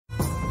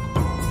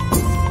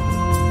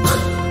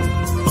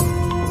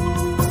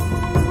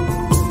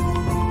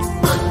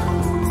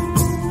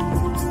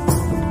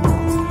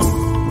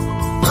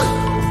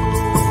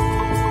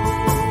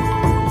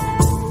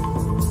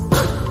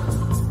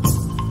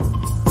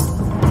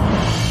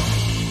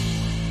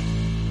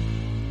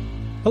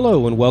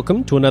Hello and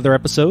welcome to another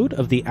episode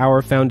of the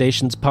Our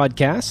Foundations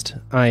podcast.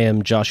 I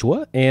am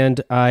Joshua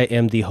and I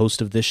am the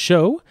host of this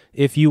show.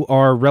 If you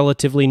are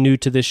relatively new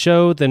to this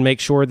show, then make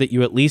sure that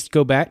you at least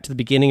go back to the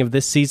beginning of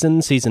this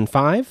season, Season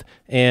 5,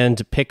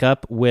 and pick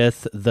up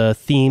with the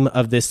theme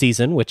of this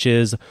season, which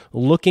is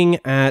looking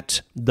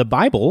at the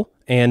Bible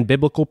and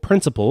biblical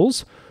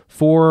principles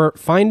for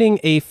finding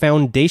a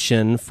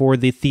foundation for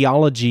the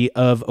theology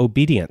of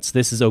obedience.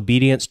 This is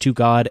obedience to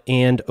God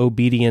and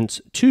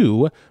obedience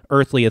to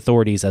earthly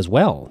authorities as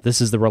well.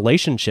 This is the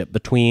relationship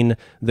between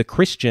the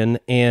Christian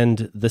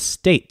and the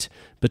state,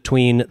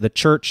 between the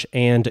church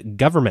and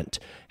government.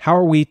 How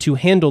are we to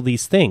handle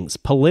these things,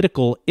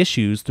 political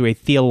issues, through a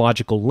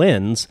theological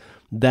lens?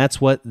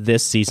 That's what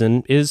this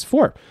season is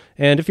for.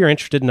 And if you're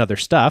interested in other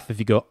stuff, if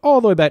you go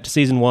all the way back to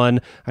Season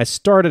 1, I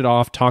started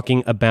off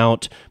talking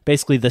about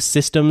basically the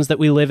systems that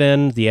we live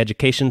in, the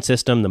education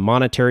system, the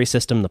monetary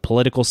system, the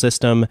political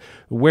system.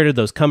 Where did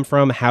those come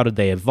from? How did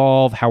they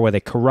evolve? How were they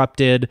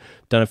corrupted?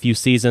 Done a few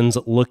seasons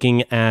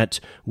looking at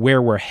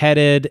where we're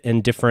headed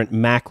and different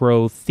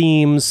macro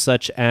themes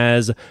such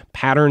as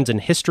patterns in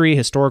history,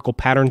 historical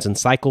patterns and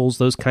cycles,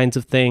 those kinds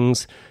of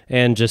things,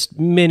 and just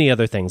many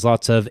other things.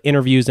 Lots of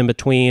interviews in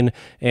between,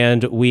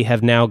 and we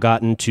have now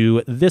gotten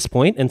to this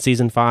point in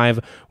Season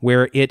 5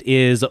 where it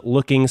is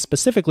looking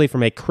specifically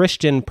from a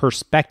Christian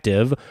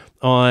perspective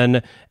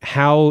on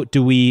how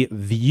do we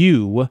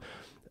view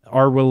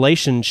our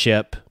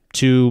relationship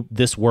to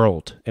this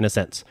world, in a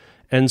sense.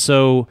 And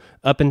so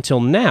up until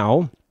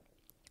now,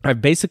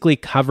 I've basically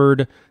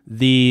covered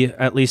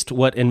at least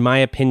what in my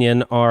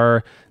opinion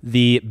are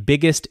the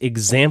biggest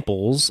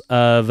examples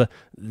of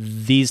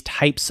these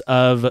types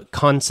of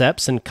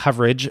concepts and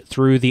coverage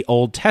through the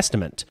Old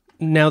Testament.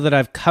 Now that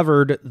I've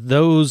covered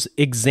those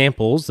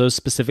examples, those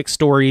specific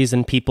stories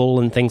and people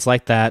and things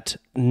like that,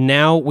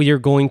 now we are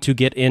going to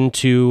get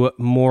into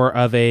more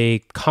of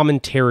a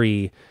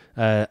commentary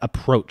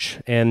approach,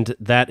 and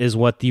that is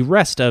what the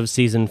rest of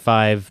Season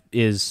 5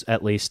 is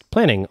at least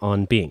planning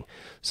on being.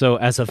 So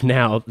as of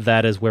now,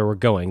 that is where we're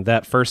going.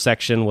 That first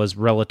section was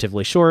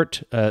relatively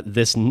short.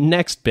 This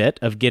next bit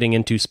of getting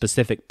into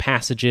specific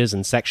passages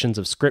and sections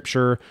of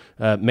Scripture,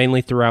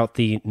 mainly throughout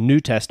the New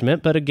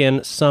Testament, but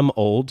again, some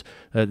Old,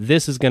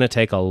 this is going to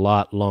take a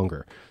lot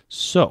longer.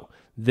 So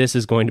this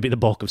is going to be the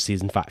bulk of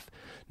Season 5.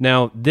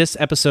 Now, this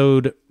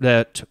episode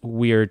that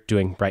we're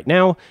doing right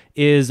now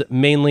is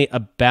mainly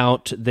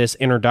about this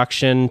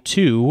introduction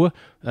to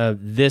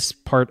this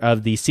part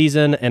of the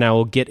season, and I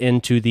will get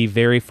into the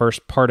very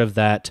first part of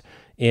that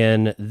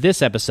in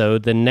this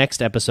episode. The next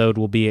episode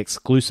will be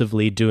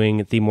exclusively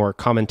doing the more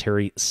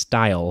commentary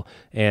style,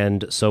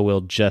 and so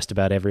will just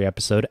about every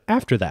episode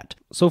after that.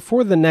 So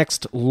for the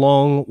next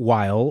long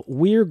while,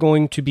 we're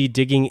going to be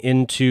digging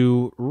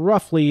into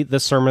roughly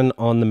the Sermon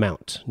on the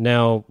Mount.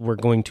 Now, we're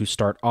going to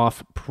start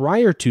off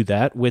prior to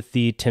that with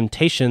the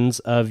Temptations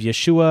of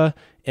Yeshua,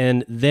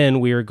 and then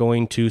we are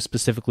going to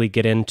specifically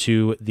get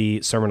into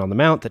the Sermon on the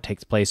Mount that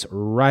takes place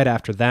right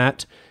after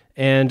that,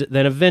 and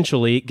then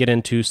eventually get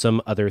into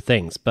some other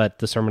things. But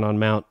the Sermon on the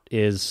Mount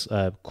is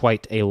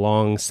quite a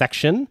long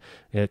section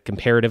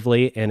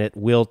comparatively, and it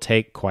will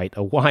take quite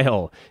a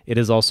while. It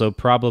is also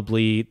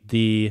probably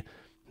in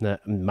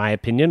my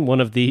opinion,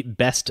 one of the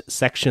best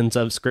sections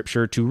of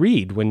Scripture to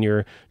read when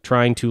you're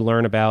trying to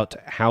learn about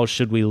how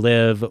should we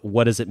live,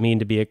 what does it mean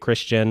to be a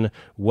Christian,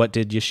 what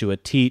did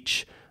Yeshua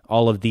teach,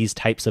 all of these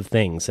types of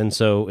things. And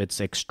so it's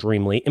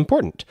extremely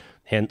important,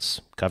 hence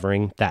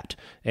covering that.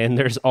 And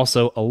there's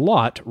also a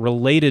lot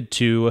related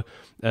to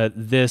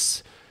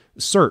this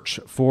search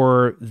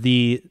for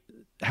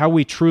how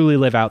we truly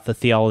live out the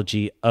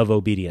theology of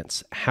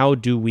obedience. How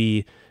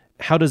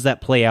does that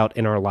play out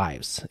in our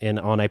lives and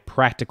on a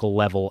practical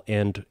level,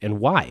 and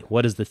why?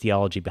 What is the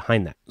theology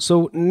behind that?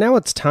 So now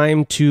it's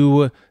time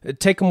to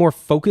take a more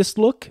focused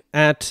look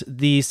at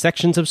the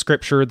sections of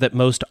Scripture that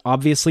most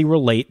obviously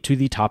relate to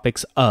the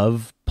topics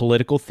of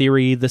political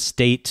theory, the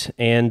state,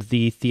 and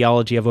the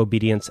theology of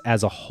obedience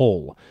as a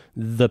whole.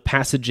 The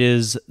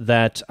passages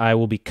that I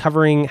will be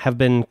covering have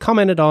been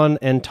commented on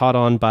and taught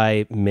on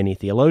by many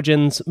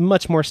theologians,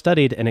 much more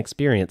studied and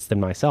experienced than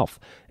myself,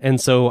 and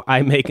so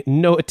I make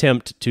no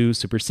attempt to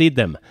supersede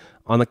them.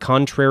 On the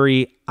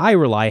contrary, I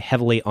rely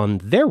heavily on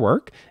their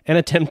work and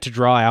attempt to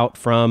draw out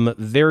from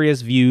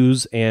various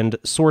views and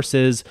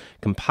sources,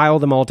 compile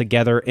them all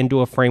together into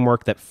a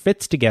framework that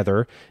fits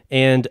together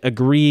and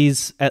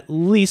agrees at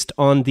least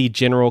on the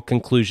general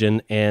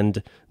conclusion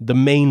and the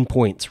main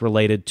points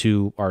related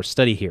to our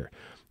study here.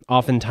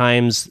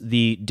 Oftentimes,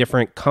 the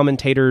different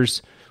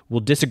commentators will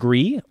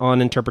disagree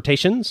on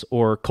interpretations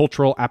or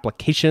cultural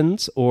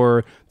applications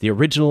or the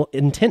original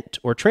intent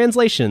or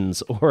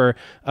translations or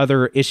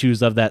other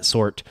issues of that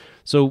sort.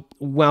 So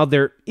while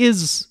there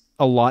is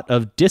a lot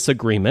of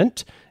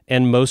disagreement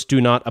and most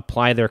do not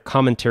apply their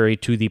commentary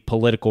to the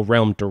political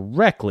realm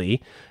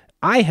directly,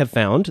 I have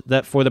found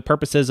that for the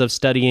purposes of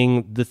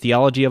studying the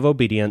theology of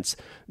obedience,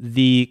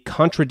 the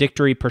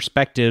contradictory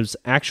perspectives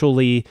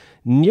actually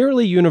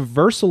nearly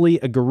universally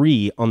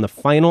agree on the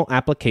final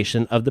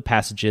application of the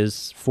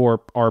passages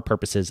for our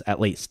purposes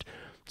at least.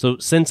 So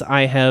since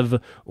I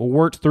have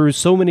worked through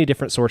so many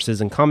different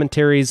sources and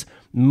commentaries,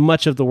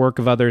 much of the work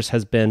of others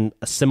has been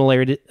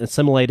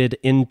assimilated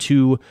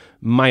into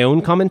my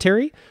own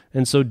commentary.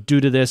 And so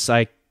due to this,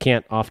 I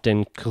can't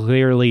often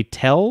clearly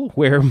tell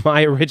where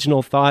my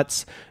original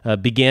thoughts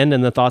begin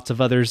and the thoughts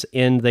of others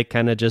end. They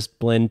kind of just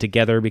blend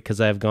together because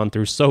I've gone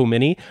through so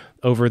many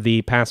over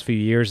the past few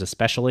years,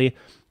 especially.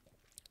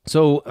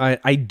 So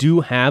I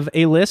do have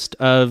a list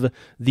of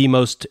the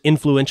most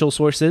influential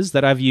sources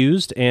that I've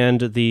used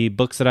and the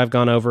books that I've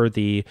gone over,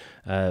 the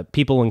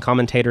people and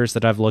commentators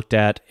that I've looked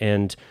at,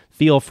 and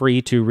feel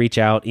free to reach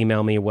out,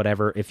 email me,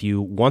 whatever, if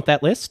you want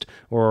that list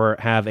or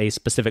have a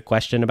specific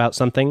question about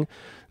something.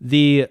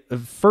 The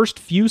first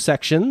few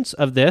sections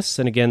of this,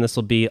 and again, this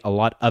will be a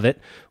lot of it,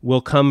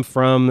 will come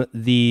from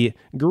the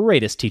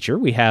greatest teacher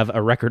we have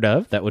a record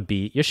of. That would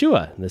be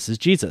Yeshua. This is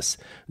Jesus.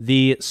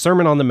 The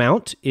Sermon on the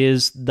Mount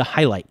is the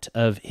highlight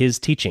of his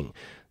teaching.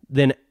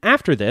 Then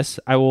after this,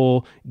 I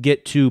will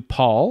get to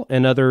Paul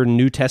and other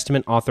New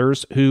Testament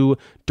authors who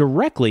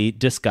directly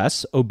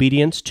discuss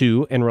obedience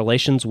to and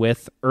relations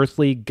with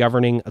earthly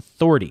governing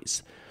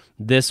authorities.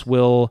 This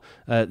will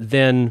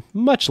then,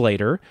 much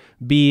later,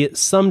 be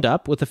summed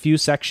up with a few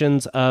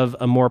sections of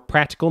a more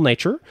practical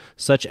nature,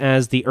 such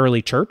as the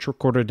early church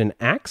recorded in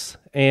Acts,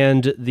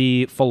 and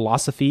the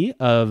philosophy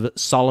of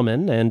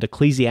Solomon and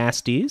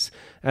Ecclesiastes,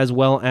 as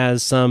well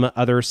as some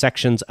other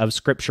sections of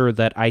Scripture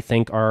that I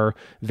think are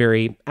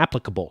very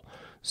applicable.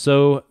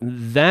 So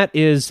that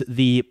is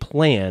the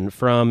plan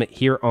from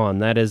here on.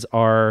 That is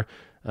our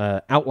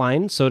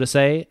outline, so to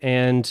say,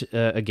 and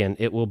again,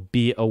 it will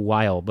be a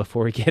while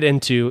before we get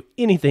into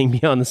anything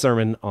beyond the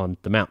Sermon on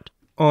the Mount.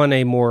 On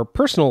a more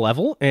personal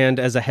level, and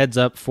as a heads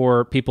up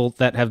for people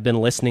that have been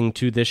listening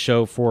to this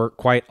show for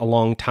quite a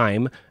long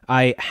time,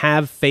 I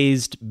have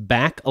phased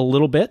back a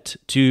little bit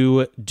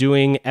to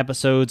doing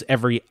episodes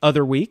every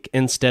other week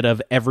instead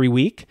of every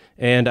week,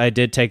 and I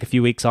did take a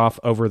few weeks off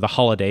over the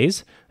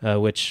holidays,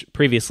 which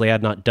previously I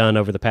had not done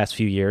over the past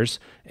few years,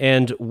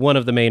 and one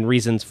of the main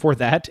reasons for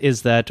that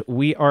is that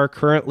we are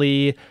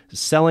currently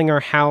selling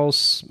our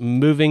house,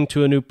 moving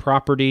to a new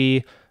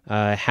property,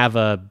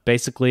 have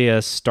basically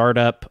a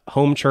startup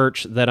home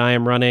church that I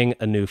am running,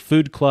 a new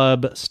food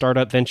club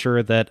startup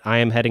venture that I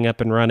am heading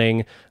up and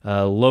running,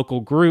 a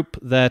local group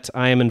that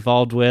I am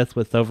involved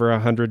with over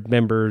 100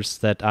 members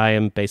that I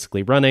am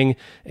basically running,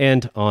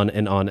 and on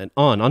and on and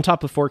on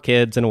top of 4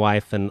 kids and a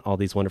wife and all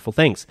these wonderful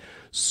things.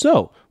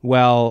 So,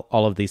 while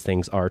all of these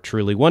things are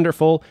truly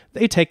wonderful,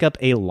 they take up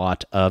a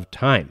lot of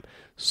time.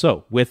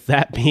 So, with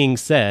that being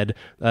said,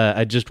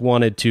 I just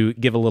wanted to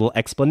give a little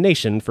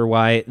explanation for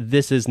why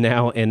this is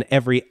now an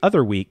every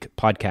other week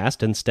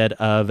podcast instead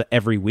of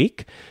every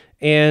week.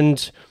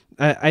 And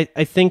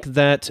I think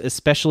that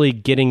especially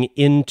getting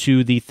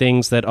into the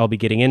things that I'll be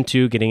getting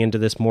into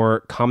this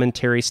more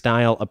commentary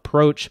style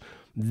approach,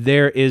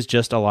 there is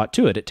just a lot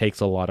to it. It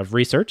takes a lot of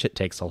research. It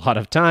takes a lot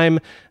of time,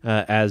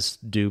 as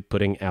do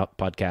putting out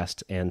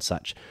podcasts and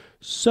such.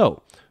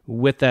 So,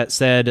 with that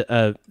said,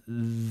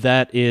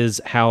 that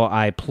is how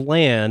I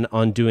plan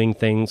on doing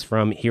things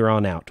from here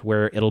on out,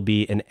 where it'll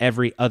be an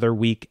every other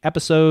week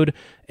episode,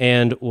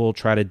 and we'll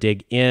try to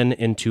dig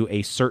into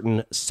a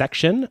certain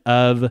section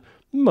of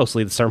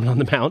mostly the Sermon on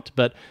the Mount.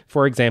 But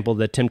for example,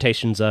 the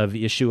Temptations of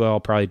Yeshua, I'll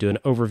probably do an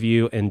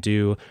overview and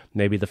do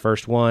maybe the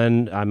first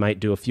one. I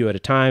might do a few at a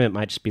time. It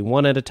might just be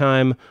one at a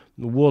time.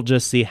 We'll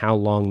just see how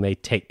long they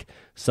take.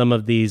 Some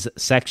of these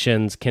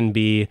sections can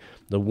be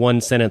the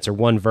one sentence or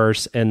one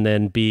verse, and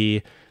then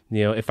be,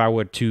 if I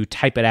were to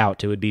type it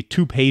out, it would be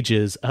 2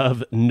 pages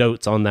of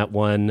notes on that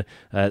one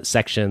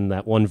section,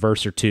 that one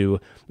verse or two.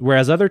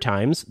 Whereas other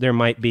times there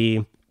might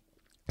be,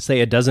 say,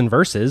 a dozen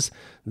verses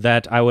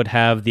that I would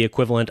have the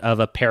equivalent of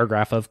a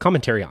paragraph of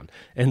commentary on.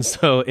 And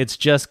so it's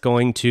just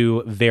going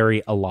to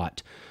vary a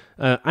lot.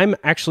 I'm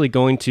actually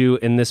going to,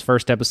 in this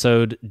first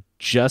episode,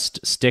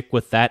 just stick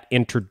with that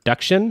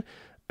introduction.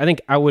 I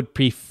think I would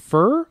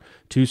prefer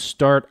to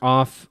start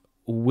off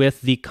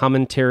with the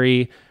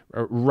commentary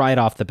right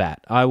off the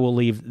bat. I will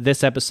leave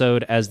this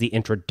episode as the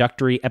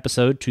introductory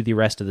episode to the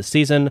rest of the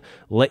season,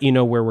 let you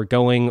know where we're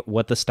going,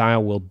 what the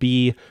style will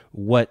be,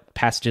 what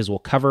passages we'll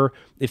cover.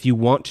 If you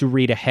want to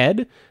read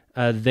ahead,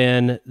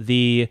 then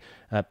the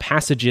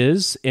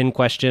passages in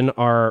question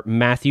are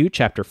Matthew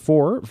chapter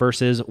 4,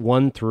 verses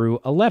 1 through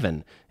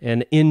 11.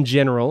 And in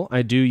general,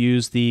 I do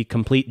use the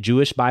Complete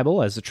Jewish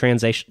Bible as a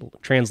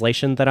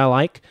translation that I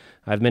like.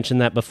 I've mentioned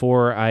that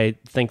before. I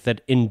think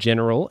that in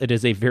general, it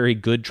is a very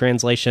good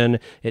translation.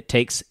 It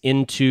takes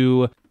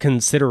into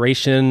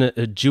consideration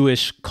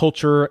Jewish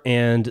culture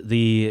and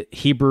the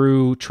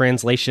Hebrew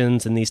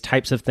translations and these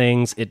types of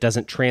things. It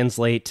doesn't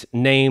translate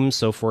names.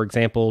 So, for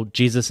example,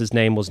 Jesus'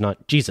 name was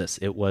not Jesus.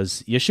 It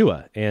was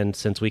Yeshua. And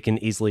since we can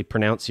easily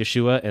pronounce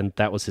Yeshua and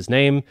that was his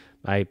name,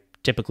 I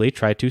typically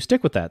try to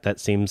stick with that. That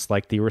seems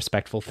like the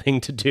respectful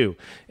thing to do.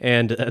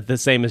 And the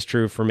same is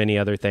true for many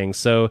other things.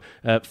 So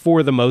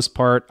for the most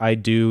part, I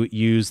do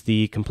use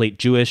the Complete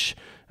Jewish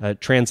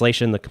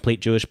translation, the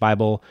Complete Jewish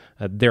Bible,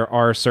 there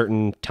are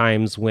certain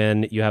times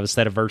when you have a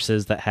set of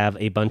verses that have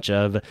a bunch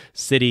of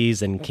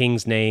cities and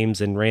kings'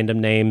 names and random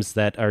names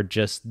that are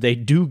just, they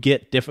do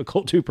get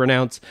difficult to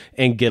pronounce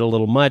and get a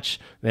little much,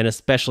 and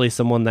especially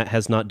someone that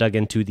has not dug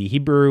into the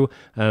Hebrew,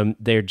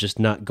 they're just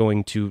not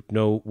going to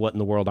know what in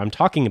the world I'm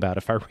talking about.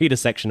 If I read a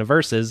section of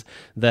verses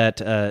that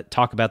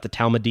talk about the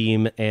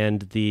Talmudim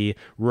and the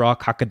Ruach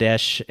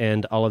HaKodesh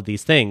and all of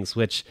these things,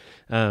 which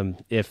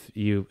if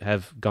you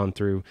have gone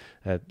through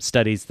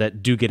studies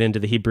that do get into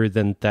the Hebrew,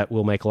 then that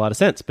will make a lot of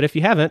sense. But if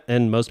you haven't,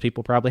 and most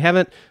people probably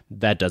haven't,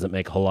 that doesn't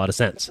make a whole lot of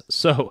sense.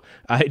 So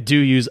I do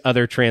use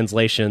other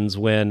translations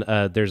when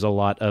there's a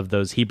lot of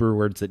those Hebrew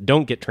words that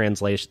don't get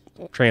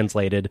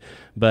translated,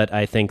 but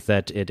I think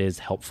that it is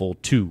helpful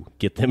to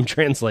get them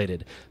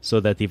translated so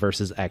that the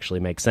verses actually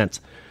make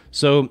sense.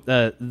 So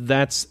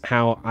that's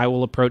how I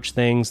will approach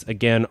things.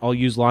 Again, I'll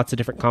use lots of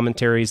different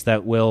commentaries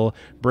that will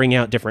bring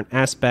out different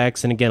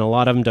aspects. And again, a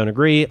lot of them don't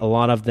agree. A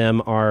lot of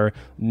them are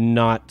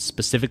not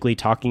specifically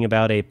talking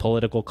about a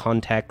political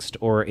context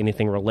or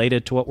anything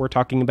related to what we're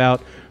talking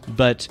about.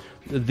 But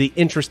the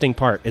interesting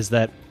part is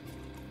that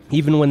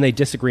even when they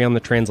disagree on the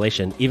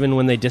translation, even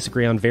when they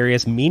disagree on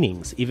various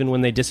meanings, even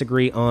when they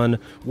disagree on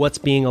what's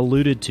being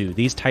alluded to,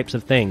 these types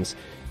of things,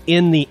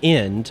 in the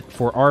end,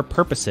 for our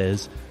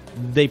purposes,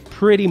 they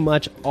pretty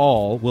much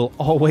all will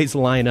always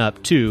line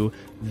up to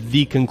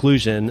the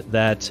conclusion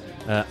that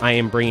I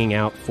am bringing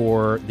out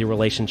for the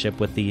relationship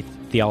with the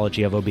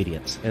theology of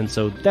obedience. And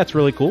so that's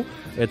really cool.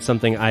 It's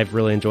something I've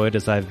really enjoyed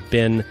as I've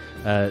been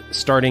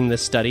starting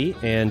this study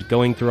and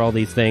going through all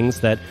these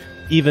things, that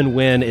even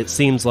when it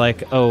seems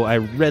like, oh, I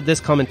read this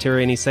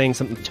commentary and he's saying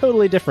something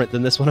totally different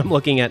than this one I'm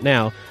looking at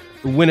now,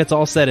 when it's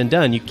all said and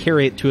done, you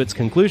carry it to its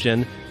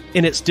conclusion,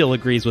 and it still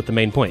agrees with the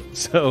main point.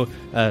 So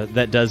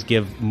that does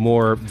give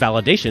more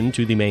validation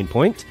to the main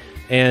point.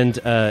 And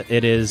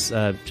it is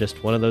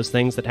just one of those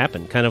things that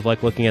happen. Kind of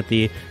like looking at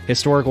the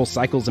historical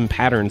cycles and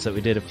patterns that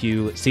we did a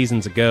few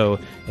seasons ago,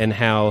 and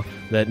how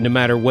that no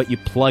matter what you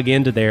plug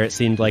into there, it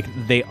seemed like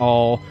they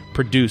all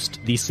produced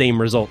the same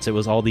results. It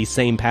was all the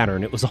same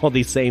pattern. It was all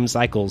these same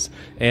cycles.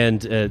 And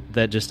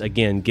that just,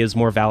 again, gives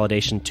more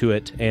validation to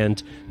it,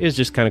 and is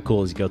just kind of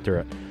cool as you go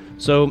through it.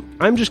 So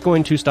I'm just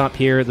going to stop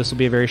here. This will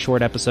be a very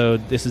short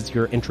episode. This is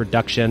your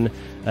introduction.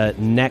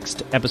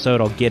 Next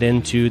episode, I'll get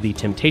into the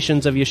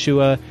Temptations of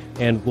Yeshua,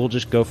 and we'll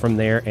just go from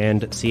there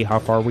and see how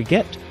far we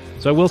get.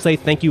 So I will say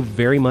thank you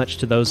very much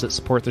to those that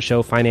support the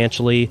show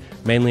financially,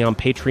 mainly on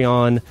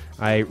Patreon.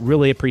 I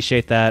really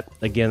appreciate that.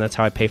 Again, that's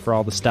how I pay for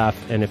all the stuff.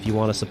 And if you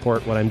want to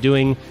support what I'm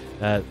doing,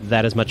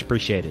 that is much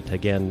appreciated.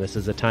 Again, this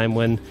is a time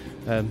when,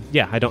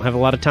 I don't have a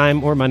lot of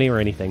time or money or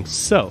anything.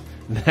 So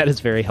that is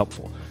very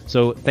helpful.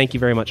 So thank you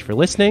very much for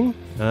listening.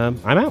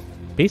 I'm out.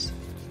 Peace.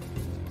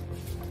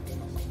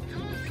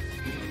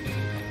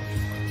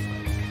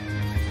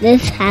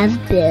 This has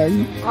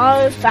been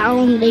Our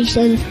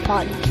Foundations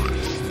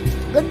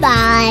Podcast.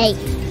 Goodbye.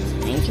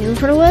 Thank you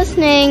for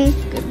listening.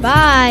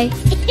 Goodbye.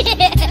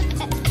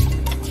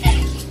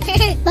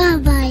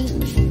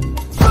 Bye-bye.